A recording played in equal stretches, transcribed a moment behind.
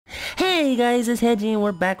Hey guys, it's Hedgie and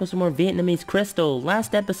we're back with some more Vietnamese crystal.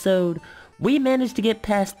 Last episode, we managed to get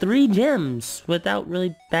past 3 gems without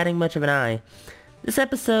really batting much of an eye. This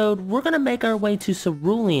episode, we're gonna make our way to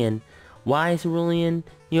Cerulean. Why Cerulean,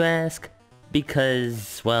 you ask?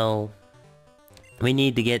 Because, well, we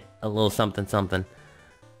need to get a little something something.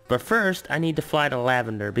 But first, I need to fly to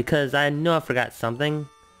Lavender because I know I forgot something.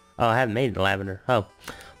 Oh, I haven't made it to Lavender. Oh.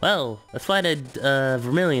 Well, let's fly to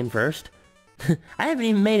Vermilion first. I haven't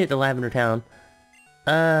even made it to Lavender Town.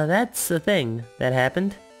 That's the thing that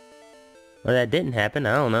happened. Or that didn't happen,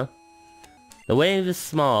 I don't know. The wave is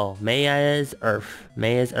small. May as earth.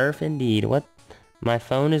 May as earth indeed. What? My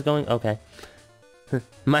phone is going okay.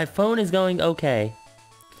 My phone is going okay.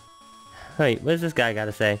 Wait, what does this guy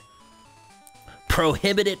gotta say?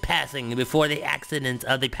 Prohibited passing before the accident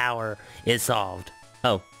of the power is solved.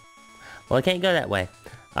 Oh. Well, I can't go that way.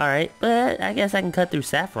 Alright, but I guess I can cut through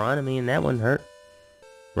Saffron. I mean, that wouldn't hurt.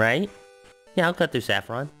 Right? Yeah, I'll cut through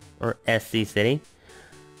Saffron. Or SC City.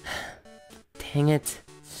 Dang it.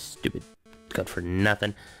 Stupid. Good for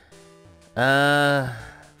nothing. I've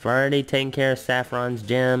already taken care of Saffron's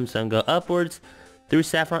gem, so I'm gonna go upwards through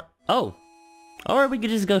Saffron. Oh! Or we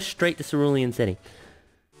could just go straight to Cerulean City.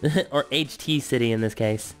 Or HT City in this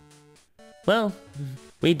case. Well,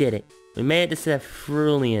 we did it. We made it to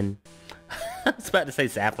Cerulean. I was about to say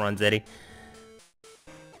Saffron City.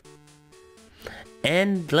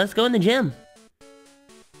 And let's go in the gym.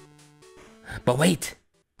 But wait!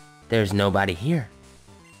 There's nobody here.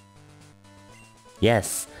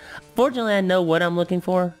 Yes. Fortunately, I know what I'm looking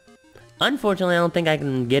for. Unfortunately, I don't think I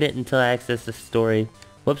can get it until I access the story.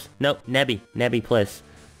 Whoops. Nope. Nebby Bliss.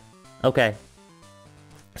 Okay.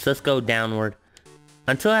 So let's go downward.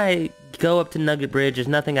 Until I go up to Nugget Bridge, there's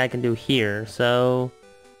nothing I can do here, so...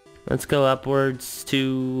 Let's go upwards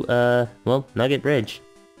to, well, Nugget Bridge.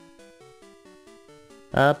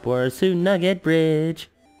 Upwards to Nugget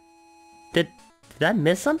Bridge. Did I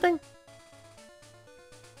miss something?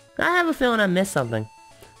 I have a feeling I missed something.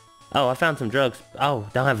 Oh, I found some drugs. Oh,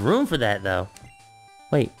 don't have room for that, though.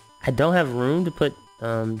 Wait, I don't have room to put,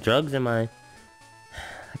 drugs in my...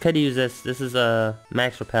 I could use this. This is,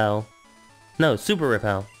 Max Repel. No, Super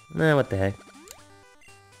Repel. What the heck.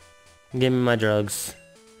 Give me my drugs.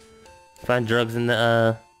 Find drugs in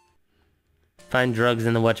the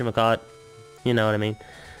whatchamacallit. You know what I mean.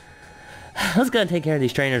 Let's go and take care of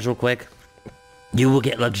these trainers real quick. You will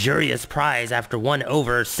get luxurious prize after 1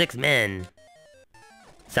 over 6 men.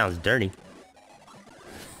 Sounds dirty.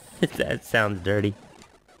 That sounds dirty.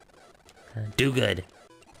 Do good.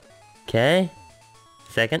 Okay.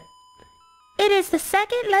 Second. It is the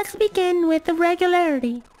second. Let's begin with the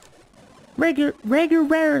regularity.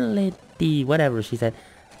 Regularity. Whatever she said.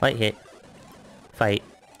 Light hit. Fight.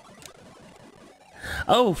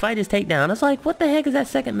 Oh, fight is takedown. I was like, what the heck is that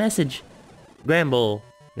second message? Gramble.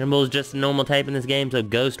 Gramble is just a normal type in this game, so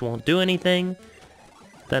Ghost won't do anything.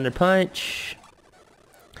 Thunder Punch.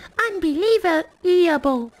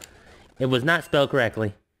 Unbelievable. It was not spelled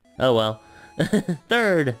correctly. Oh well.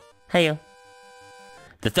 Third. Hail.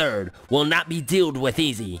 The third will not be dealt with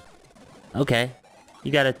easy. Okay.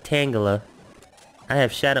 You got a Tangela. I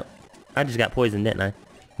have Shadow... I just got poisoned, didn't I?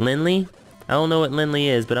 Lindley? I don't know what Lindley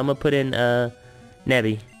is, but I'm gonna put in,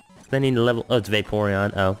 Nebby. I need to level... Oh, it's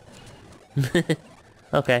Vaporeon. Oh.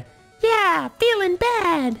 Okay. Yeah! Feeling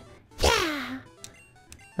bad! Yeah!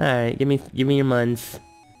 Alright, give me your muns.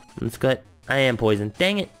 Let's go... I am poisoned.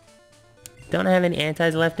 Dang it! Don't I have any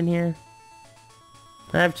antis left in here?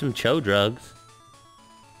 I have some Cho drugs.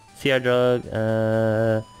 CR drug,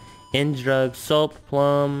 Inge drug, Sulp,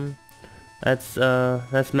 Plum...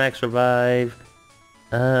 That's Max Revive.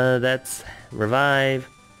 That's Revive.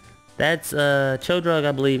 That's, Cho Drug,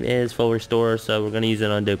 I believe, is Full Restore, so we're gonna use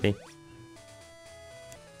it on Doopy.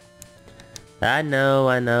 I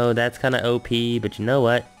know, that's kinda OP, but you know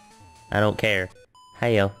what? I don't care.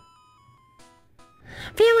 Hail.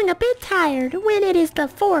 Feeling a bit tired when it is the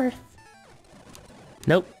 4th.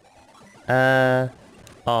 Nope.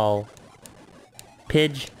 All.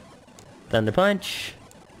 Pidge. Thunder Punch.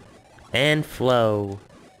 And Flow.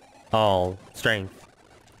 All. Strength.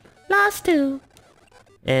 Lost 2.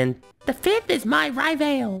 And the 5th is my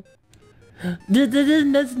rival.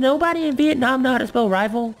 Does nobody in Vietnam know how to spell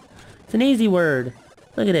rival? It's an easy word.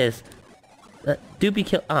 Look at this. Doopy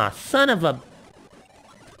kill... Ah, son of a...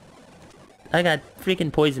 I got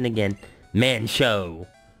freaking poison again. Man show.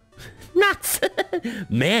 Not...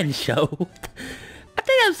 Man show. I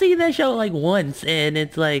think I've seen that show like once, and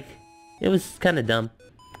it's like... It was kind of dumb.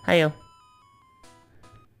 Hiyo.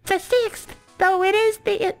 The 6th, though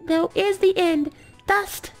is the end,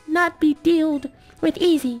 dost not be dealt with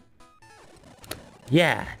easy.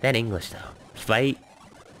 Yeah, that English though. Fight.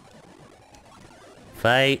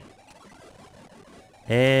 Fight.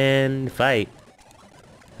 And fight.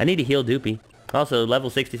 I need to heal Doopy. Also, level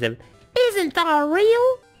 67. Isn't Thar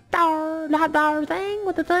real? Thar, not Thar thing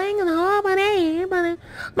with the thing and the hop and air, but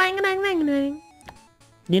bang bang bang bang.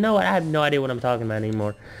 You know what? I have no idea what I'm talking about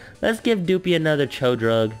anymore. Let's give Doopy another Cho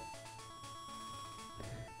drug.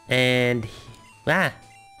 And I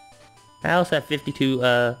also have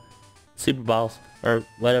 52 super balls or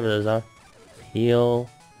whatever those are. Heal.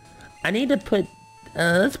 I need to put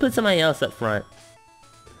let's put somebody else up front.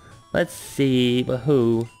 Let's see, but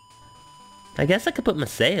who? I guess I could put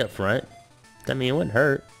Masay up front. I mean, it wouldn't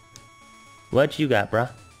hurt. What you got,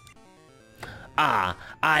 bruh? Ah,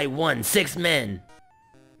 I won 6 men.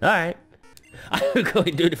 Alright. I'm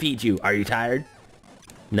going to defeat you. Are you tired?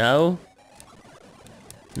 No?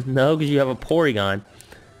 No, because you have a Porygon.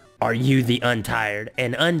 Are you the untired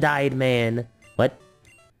and undyed man? What?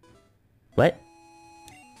 What?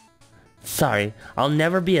 Sorry, I'll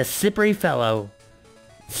never be a slippery fellow.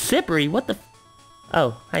 Slippery? What the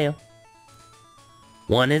Oh, hiyo.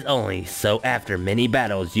 One is only, so after many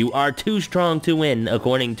battles, you are too strong to win,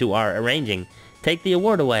 according to our arranging. Take the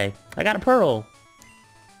award away. I got a pearl.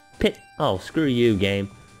 Oh, screw you,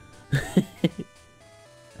 game.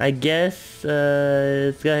 I guess,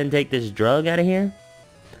 let's go ahead and take this drug out of here.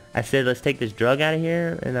 I said let's take this drug out of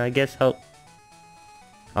here, and I guess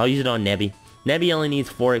I'll use it on Nebby. Nebby only needs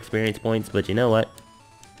 4 experience points, but you know what?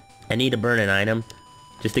 I need to burn an item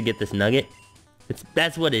just to get this nugget.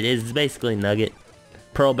 That's what it is. It's basically nugget.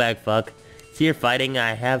 Pearl bag fuck. See, you're fighting.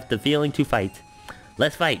 I have the feeling to fight.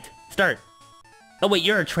 Let's fight. Start. Oh wait,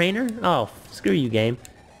 you're a trainer? Oh, screw you, game.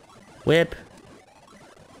 Whip.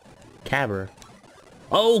 Cabber.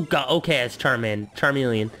 Oh god. Okay, it's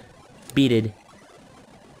Charmeleon. Beated.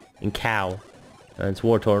 And cow. It's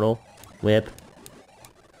War Turtle. Whip.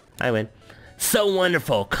 I win. So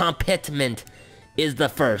wonderful. Competiment is the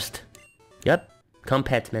first. Yep.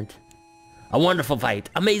 Competiment. A wonderful fight.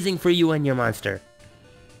 Amazing for you and your monster.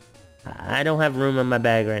 I don't have room in my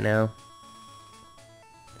bag right now.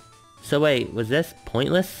 So wait, was this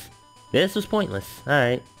pointless? This was pointless.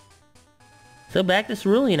 Alright. So back to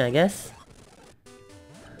Cerulean, I guess.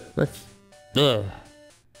 Ugh.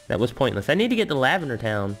 That was pointless. I need to get to Lavender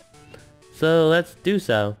Town. So let's do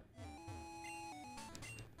so.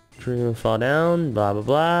 Tree will fall down, blah blah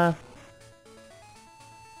blah.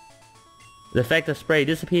 The effect of spray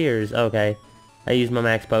disappears. Okay. I used my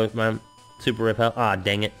max post, my super repel. Ah,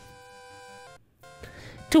 dang it.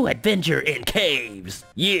 To adventure in caves!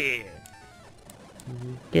 Yeah!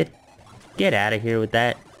 Get out of here with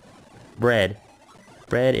that. Bread.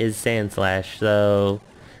 Bread is Sand Slash, so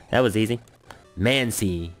that was easy.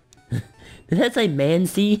 Mancy. Did that say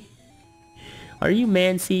Mancy? Are you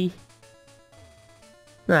Mancy?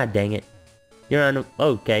 Ah, dang it. You're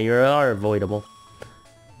okay, you are avoidable.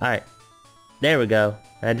 Alright. There we go.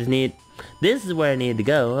 I just need... This is where I need to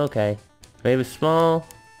go. Okay. Maybe small.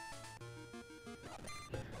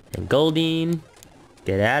 And Goldeen.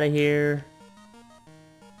 Get out of here.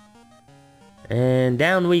 And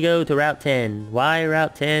down we go to Route 10. Why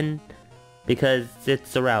Route 10? Because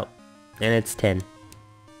it's a route. And it's 10.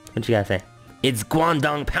 What you gotta say? It's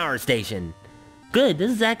Guangdong Power Station. Good. This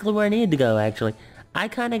is exactly where I needed to go, actually. I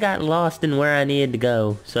kinda got lost in where I needed to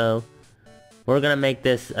go. So, we're gonna make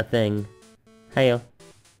this a thing. Heyo.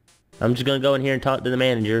 I'm just gonna go in here and talk to the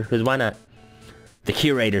manager, because why not? The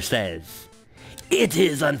curator says, "It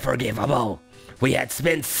is unforgivable. We had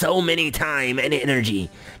spent so many time and energy.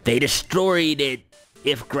 They destroyed it.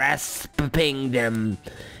 If grasping them,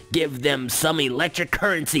 give them some electric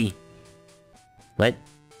currency." What?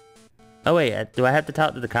 Oh wait, do I have to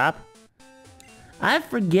talk to the cop? I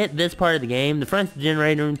forget this part of the game. The front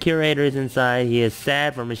generator and curator is inside. He is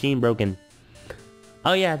sad for machine broken.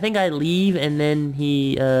 Oh yeah, I think I leave and then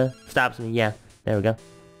he stops me. Yeah, there we go.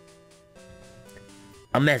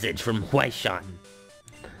 A message from Huaishan.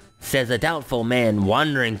 Says a doubtful man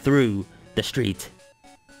wandering through the street.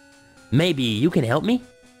 Maybe you can help me?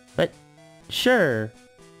 But sure.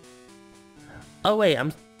 Oh wait,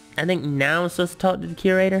 I think now I'm supposed to talk to the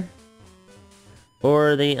curator?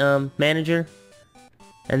 Or the manager?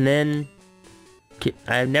 And then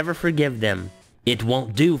I never forgive them. It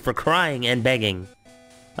won't do for crying and begging.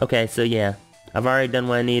 Okay, so yeah. I've already done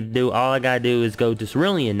what I need to do. All I gotta do is go to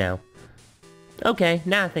Cerulean now. Okay,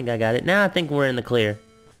 now I think I got it. Now I think we're in the clear.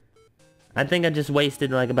 I think I just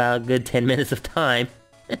wasted like about a good 10 minutes of time.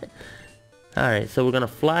 Alright, so we're gonna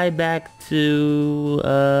fly back to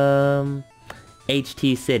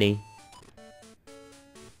HT City.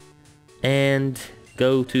 And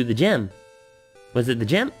go to the gym. Was it the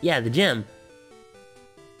gym? Yeah, the gym.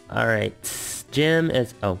 Alright. Gym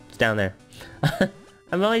is... Oh, it's down there.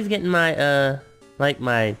 I'm always getting my,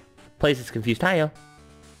 my places confused. Hiyo.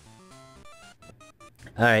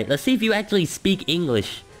 Alright, let's see if you actually speak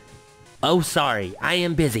English. Oh, sorry. I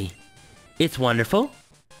am busy. It's wonderful.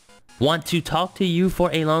 Want to talk to you for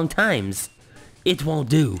a long times. It won't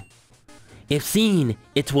do. If seen,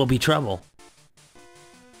 it will be trouble.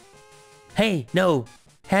 Hey, no.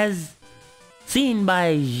 Has seen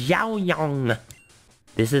by Xiao Yang.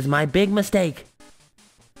 This is my big mistake.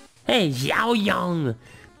 Hey, Xiao Yang.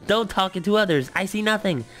 Don't talk it to others. I see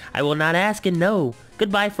nothing. I will not ask and know.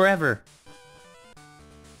 Goodbye forever.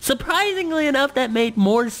 Surprisingly enough, that made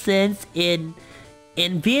more sense in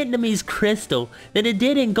Vietnamese crystal than it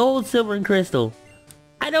did in gold, silver, and crystal.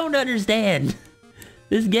 I don't understand.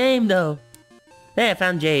 This game, though. Hey, I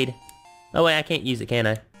found jade. Oh, wait, I can't use it, can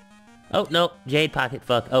I? Oh, no. Jade pocket,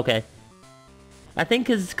 fuck. Okay. I think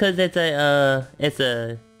cause it's a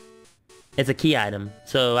key item.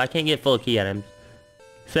 So I can't get full key items.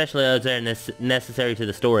 Especially those that are necessary to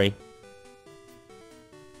the story.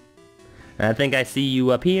 I think I see you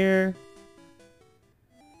up here.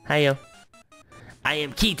 Hiyo. I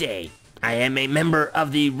am Kite. I am a member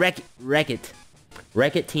of the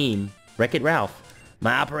Wreck-It team. Wreck-It Ralph.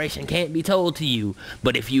 My operation can't be told to you,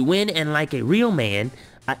 but if you win and like a real man,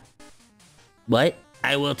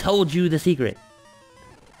 I will told you the secret.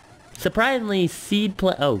 Surprisingly,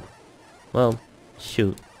 oh. Well,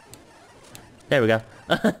 shoot. There we go.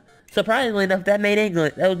 Surprisingly enough, that made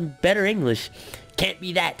English. That was better English. Can't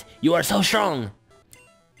be that. You are so strong.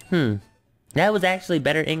 That was actually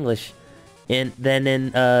better English than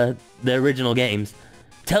in the original games.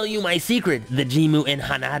 Tell you my secret. The Jimu and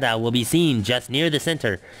Hanada will be seen just near the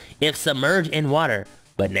center, if submerged in water.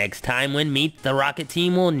 But next time when meet, the rocket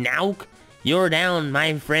team will nauk. You're down.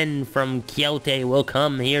 My friend from Kyoto will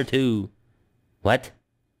come here too. What?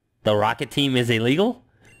 The rocket team is illegal?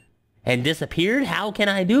 And disappeared? How can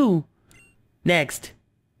I do? Next.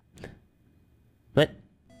 What?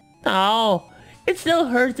 Oh, it still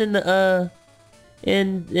hurts in the,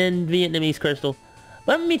 in Vietnamese crystal.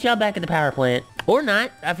 Let me meet y'all back at the power plant. Or not.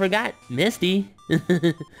 I forgot Misty. Now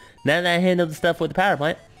that I handled the stuff with the power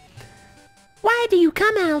plant. Why do you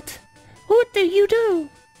come out? What do you do?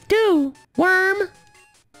 Worm?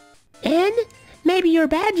 And maybe your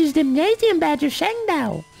badge is Gymnasium badge of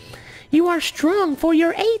Shangdao. You are strong for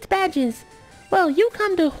your 8 badges. Well, you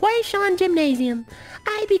come to Huaishan Gymnasium.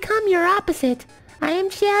 I become your opposite. I am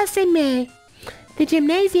Xia Mei, the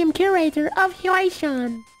Gymnasium curator of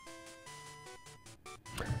Huaishan.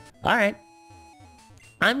 Alright.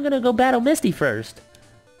 I'm gonna go battle Misty first.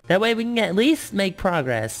 That way we can at least make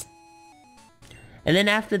progress. And then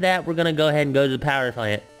after that, we're gonna go ahead and go to the power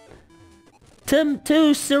plant.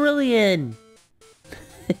 To Cerulean!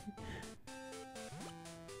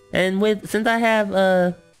 And since I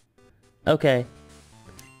have, okay.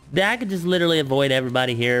 I could just literally avoid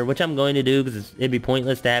everybody here, which I'm going to do, because it'd be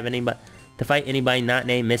pointless to have to fight anybody not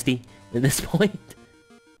named Misty at this point.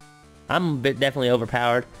 I'm definitely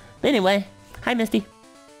overpowered. But anyway, hi Misty.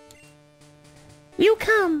 You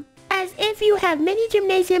come as if you have many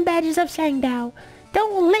Gymnasium badges of Shangdao.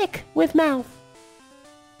 Don't lick with mouth.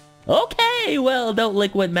 Okay, well, don't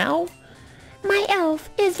lick with mouth. My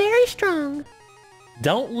elf is very strong.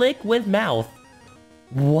 Don't lick with mouth.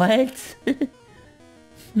 What?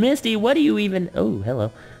 Misty, what do you even... Oh,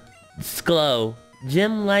 hello. Sklow.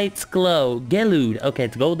 Gem Light Sklow. Gelude. Okay,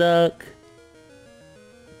 it's Golduck.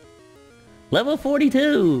 Level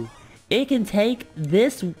 42. It can take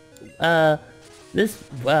this, Vine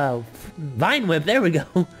Whip. There we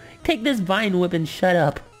go. Take this Vine Whip and shut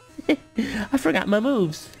up. I forgot my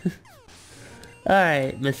moves.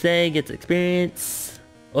 Alright, Masay gets experience.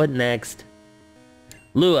 What next?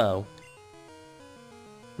 Luo.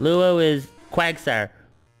 Luo is Quagsire.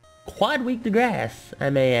 Quad weak to grass, I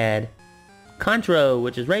may add. Contro,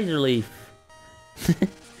 which is Razor Leaf.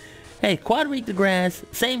 Hey, quad weak to grass,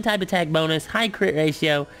 same type attack bonus, high crit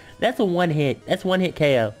ratio. That's a one hit. That's one hit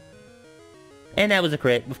KO. And that was a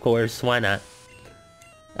crit, of course. Why not?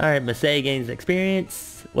 Alright, Masay gains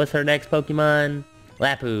experience. What's her next Pokemon?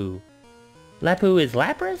 Lapu. Lapu is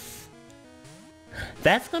Lapras?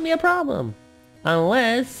 That's gonna be a problem.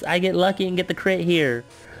 Unless I get lucky and get the crit here.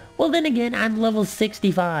 Well, then again, I'm level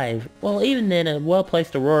 65. Well, even then, a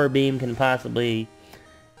well-placed Aurora Beam can possibly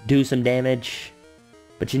do some damage.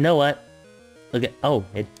 But you know what? Look at... Oh,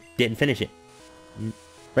 it didn't finish it.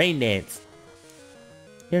 Rain Dance.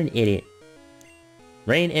 You're an idiot.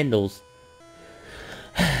 Rain Endles.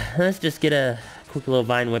 Let's just get a quick little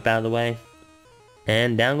Vine Whip out of the way.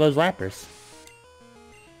 And down goes Lapras.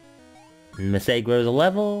 Masay grows a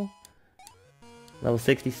level. Level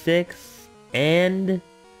 66. And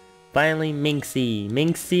finally, Minxie.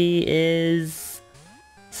 Minxie is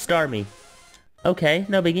Starmie. Okay,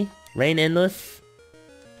 no biggie. Rain Endless.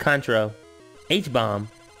 Contro. H-Bomb.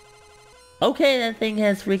 Okay, that thing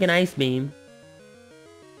has freaking Ice Beam.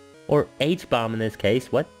 Or H-Bomb in this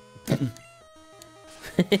case. What?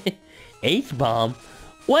 H-Bomb?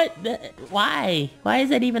 What? Why? Why is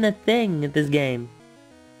that even a thing at this game?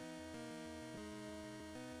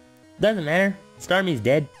 Doesn't matter. Starmie's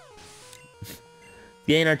dead.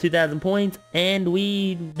 Gain our 2,000 points, and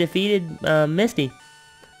we defeated Misty.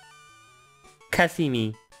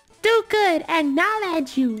 Kasimi. Do good,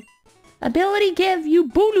 acknowledge you. Ability give you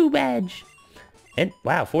Bulu badge. And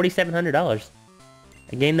wow, $4,700.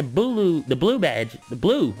 I gained the blue badge. The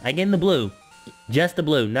blue. I gained the blue. Just the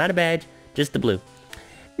blue. Not a badge, just the blue.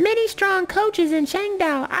 Many strong coaches in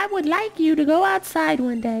Shangdao. I would like you to go outside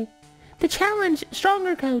one day to challenge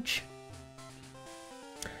stronger coach.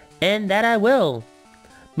 And that I will.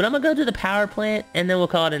 But I'm gonna go to the power plant and then we'll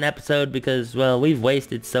call it an episode because, well, we've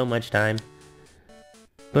wasted so much time.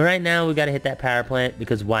 But right now we gotta hit that power plant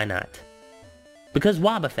because why not? Because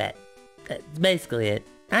Wobbuffet. That's basically it.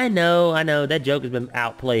 I know, that joke has been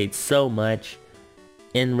outplayed so much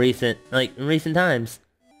in recent times.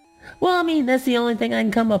 Well, I mean, that's the only thing I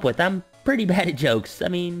can come up with. I'm pretty bad at jokes. I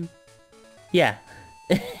mean, yeah.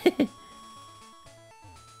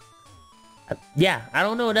 Yeah, I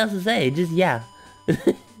don't know what else to say. Just, yeah.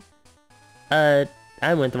 I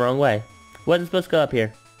went the wrong way. Wasn't supposed to go up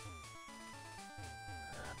here.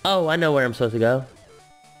 Oh, I know where I'm supposed to go.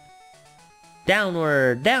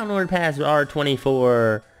 Downward past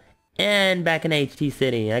R24. And back in HT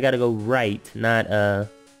City. I gotta go right, not, there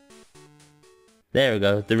we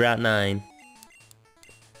go, the Route 9.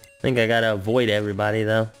 I think I gotta avoid everybody,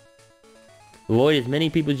 though. Avoid as many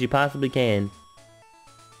people as you possibly can.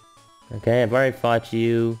 Okay, I've already fought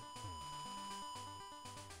you.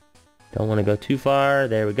 Don't want to go too far.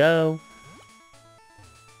 There we go.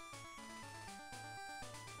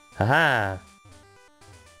 Haha.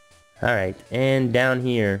 Alright, and down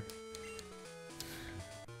here.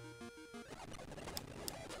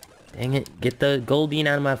 Dang it, get the Goldeen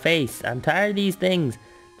out of my face. I'm tired of these things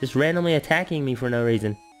just randomly attacking me for no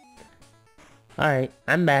reason. Alright,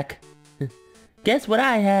 I'm back. Guess what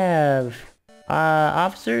I have?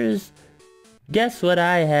 Officers? Guess what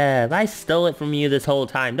I have? I stole it from you this whole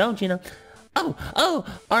time, don't you know? Oh,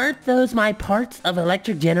 aren't those my parts of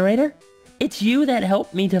electric generator? It's you that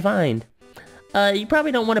helped me to find. You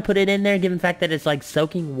probably don't want to put it in there given the fact that it's like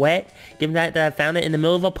soaking wet, given that I found it in the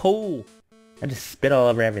middle of a pool. I just spit all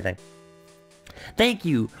over everything. Thank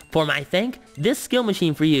you for my this skill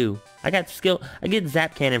machine for you. I get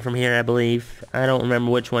Zap Cannon from here, I believe. I don't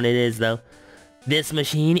remember which one it is though. This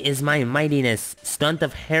machine is my mightiness, stunt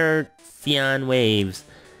of Hertzian waves.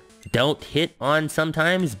 Don't hit on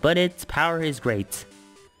sometimes, but its power is great.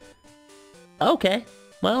 Okay,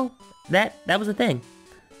 well, that was a thing.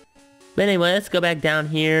 But anyway, let's go back down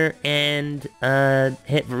here and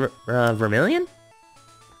hit Vermilion,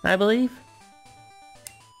 I believe.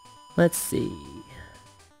 Let's see.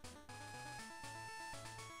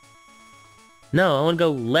 No, I want to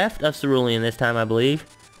go left of Cerulean this time, I believe.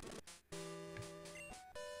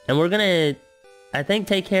 And we're gonna, I think,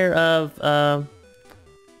 take care of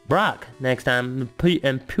Brock next time,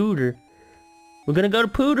 and Pooter. We're gonna go to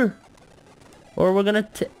Pooter. Or we're gonna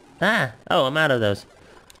oh, I'm out of those.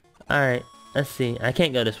 Alright, let's see. I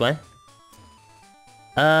can't go this way.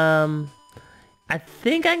 I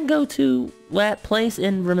think I can go to that place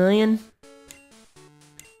in Vermilion.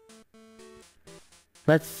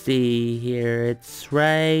 Let's see here. It's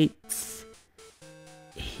right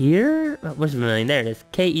here. Oh, where's Vermilion? There it is.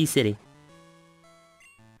 KE City.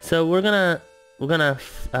 So we're gonna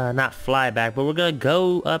not fly back, but we're gonna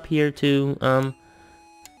go up here to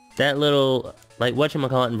that little, like,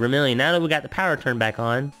 whatchamacallit in Vermilion. Now that we got the power turned back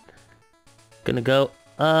on, gonna go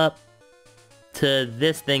up to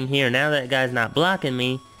this thing here. Now that guy's not blocking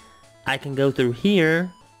me, I can go through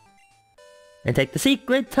here and take the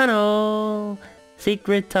secret tunnel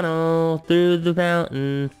through the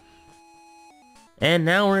mountain. And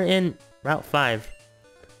now we're in Route 5.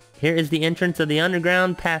 Here is the entrance of the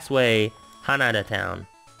underground passway, Hanada Town.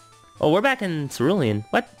 Oh, we're back in Cerulean.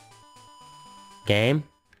 What? Game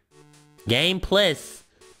plus.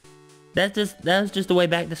 That was just the way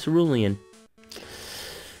back to Cerulean.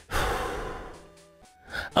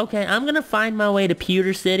 Okay, I'm gonna find my way to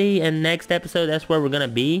Pewter City, and next episode that's where we're gonna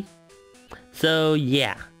be. So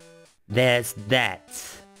yeah, there's that.